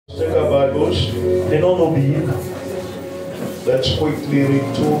Take our Bibles. Prenons nos Bibles. Let's quickly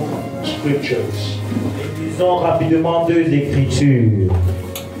read two scriptures. Lisons rapidement deux écritures.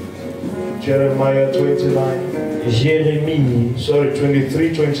 Jeremiah 29. Jérémie 23,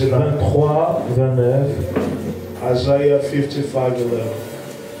 29. 23, 29. Isaiah 55,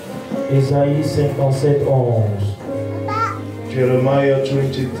 11. Ésaïe 57, 11. Jeremiah 23,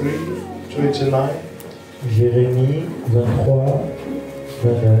 29. Jérémie 23,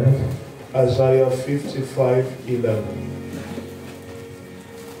 29. Isaiah 55, 11.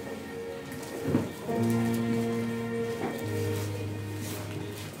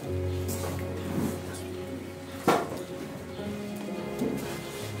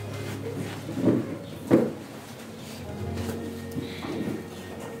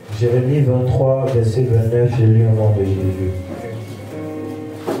 Jérémie 23, verset 29, j'ai lu au nom de Jésus.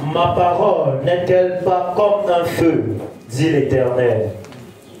 Ma parole n'est-elle pas comme un feu, dit l'Éternel,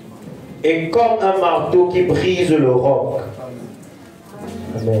 et comme un marteau qui brise le roc.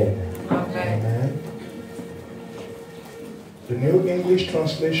 Amen. Amen. The New English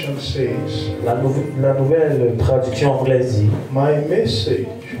Translation says, La nouvelle traduction anglaise dit, my message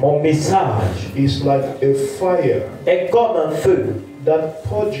mon message is like a fire est comme un feu that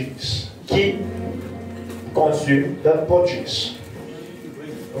purges. qui consume, That purges.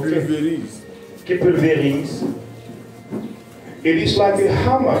 qui pulvérise. It is like a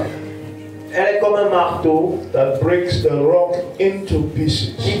hammer Elle est comme un marteau that breaks the rock into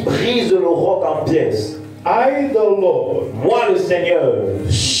pieces. qui brise le roc en pièces. I, the Lord, Moi, le Seigneur,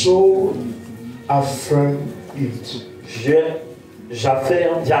 so affirm it.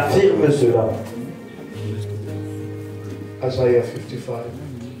 j'affirme cela. Isaiah 55,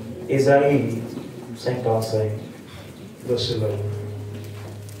 Ésaïe 55. verse 11.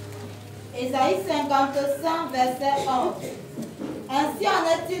 Ésaïe 55, verset 11. Ainsi en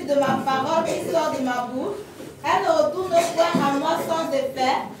est-il de ma parole qui sort de ma bouche. Elle ne retourne point à moi sans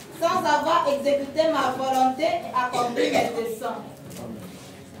effet, sans avoir exécuté ma volonté et accompli mes desseins.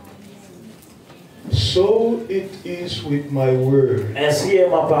 So it is with my word. Ainsi est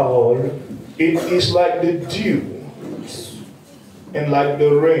ma parole. It is like the dew and like the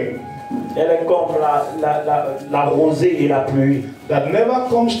rain Elle est comme la rosée et la pluie that never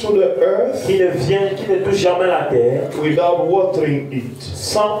comes to the earth qui ne touche jamais la terre without watering it.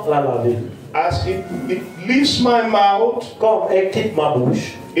 sans la laver. As it leaves my mouth, Comme elle quitte ma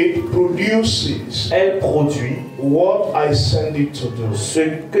bouche, it produces elle produit what I send it to do. ce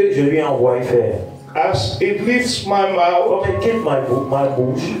que je lui ai envoyé faire. As it leaves my mouth, Comme elle quitte ma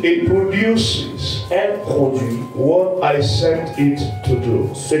bouche, it produces elle produit what I sent it to do.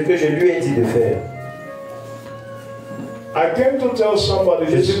 ce que je lui ai dit de faire. I came to tell somebody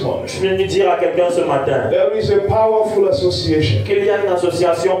this morning, Je viens de dire à quelqu'un ce matin there is a powerful association qu'il y a une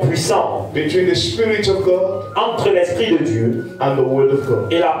association puissante between the Spirit of God entre l'Esprit de Dieu and the Word of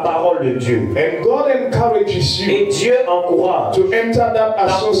God. et la parole de Dieu. And God encourages you Et Dieu encourage to enter that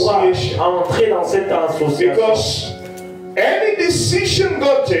association à entrer dans cette association. because any decision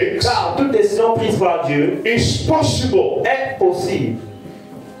God takes Car toute décision prise par Dieu is possible est possible.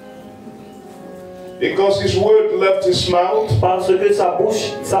 because His Word left His mouth Parce que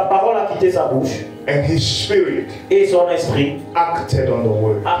sa parole a quitté sa bouche and His Spirit et son esprit acted on the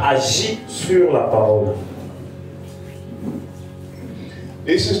Word. a agi sur la parole.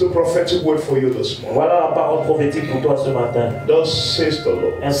 This is the prophetic word for you this morning. Voilà la parole prophétique pour toi ce matin. Thus says the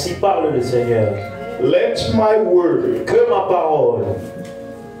Lord. Ainsi parle le Seigneur. Let my word Que ma parole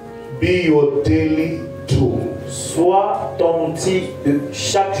be your daily tool. soit ton outil de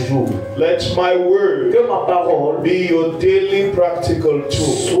chaque jour. Let my word Que ma parole be your daily practical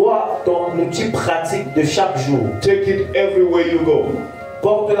tool. soit ton outil pratique de chaque jour. Take it everywhere you go.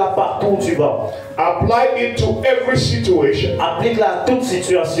 Porte-la partout où tu vas. Apply it to every situation Applique-la à toute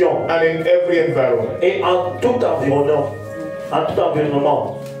situation and in every environment. et en tout environnement. En tout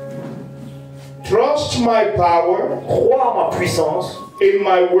environnement. Trust my power Crois en ma puissance, in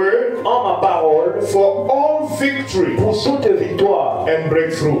my word en ma parole, for all victory pour toute victoire and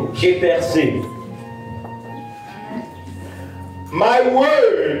breakthroughs. et percée. My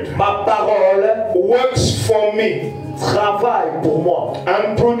word Ma parole works for me travaille pour moi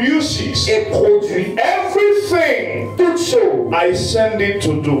and produces et produit everything toutes choses I send it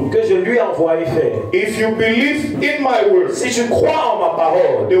to do. que je lui ai envoyé faire. If you believe in my word, Si tu crois en ma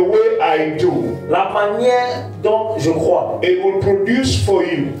parole, the way I do, la manière dont je crois, it will produce for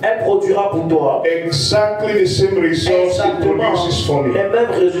you elle produira pour toi exactly the same results it exactement produces for me. les mêmes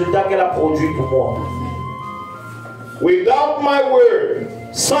résultats qu'elle a produits pour moi. Without my word,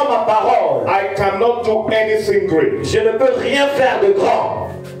 Sans ma parole, I cannot do anything great. je ne peux rien faire de grand.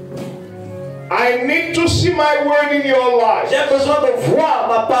 I need to see my word in your life. J'ai besoin de voir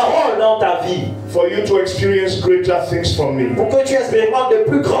ma parole dans ta vie. For you to experience greater things from me. Pour que tu expérimentes de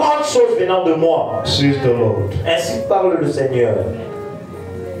plus grandes choses venant de moi. Says the Lord. Ainsi parle le Seigneur.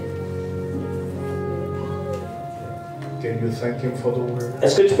 Can you thank him for the word?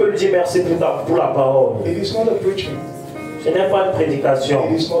 Est-ce que tu peux lui dire merci pour la parole? It is not a preaching. Ce n'est pas une prédication.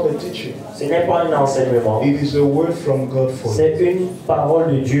 It is not a teaching. Ce n'est pas un enseignement. It is a word from God for you. C'est une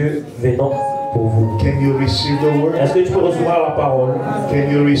parole de Dieu venant pour vous. Can you receive the word? Est-ce que tu peux recevoir la parole? Can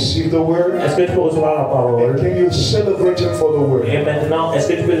you receive the word? Est-ce que tu peux recevoir la parole? And can you celebrate him for the word? Et maintenant, est-ce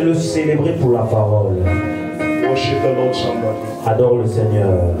que tu peux le célébrer pour la parole? Worship the Lord, somebody. Adore le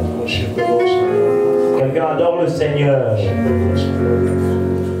Seigneur. Worship the Lord, somebody. Quelqu'un adore le Seigneur.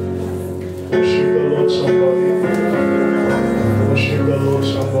 Worship the Lord, somebody. Worship the Lord,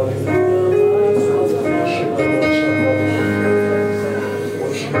 somebody.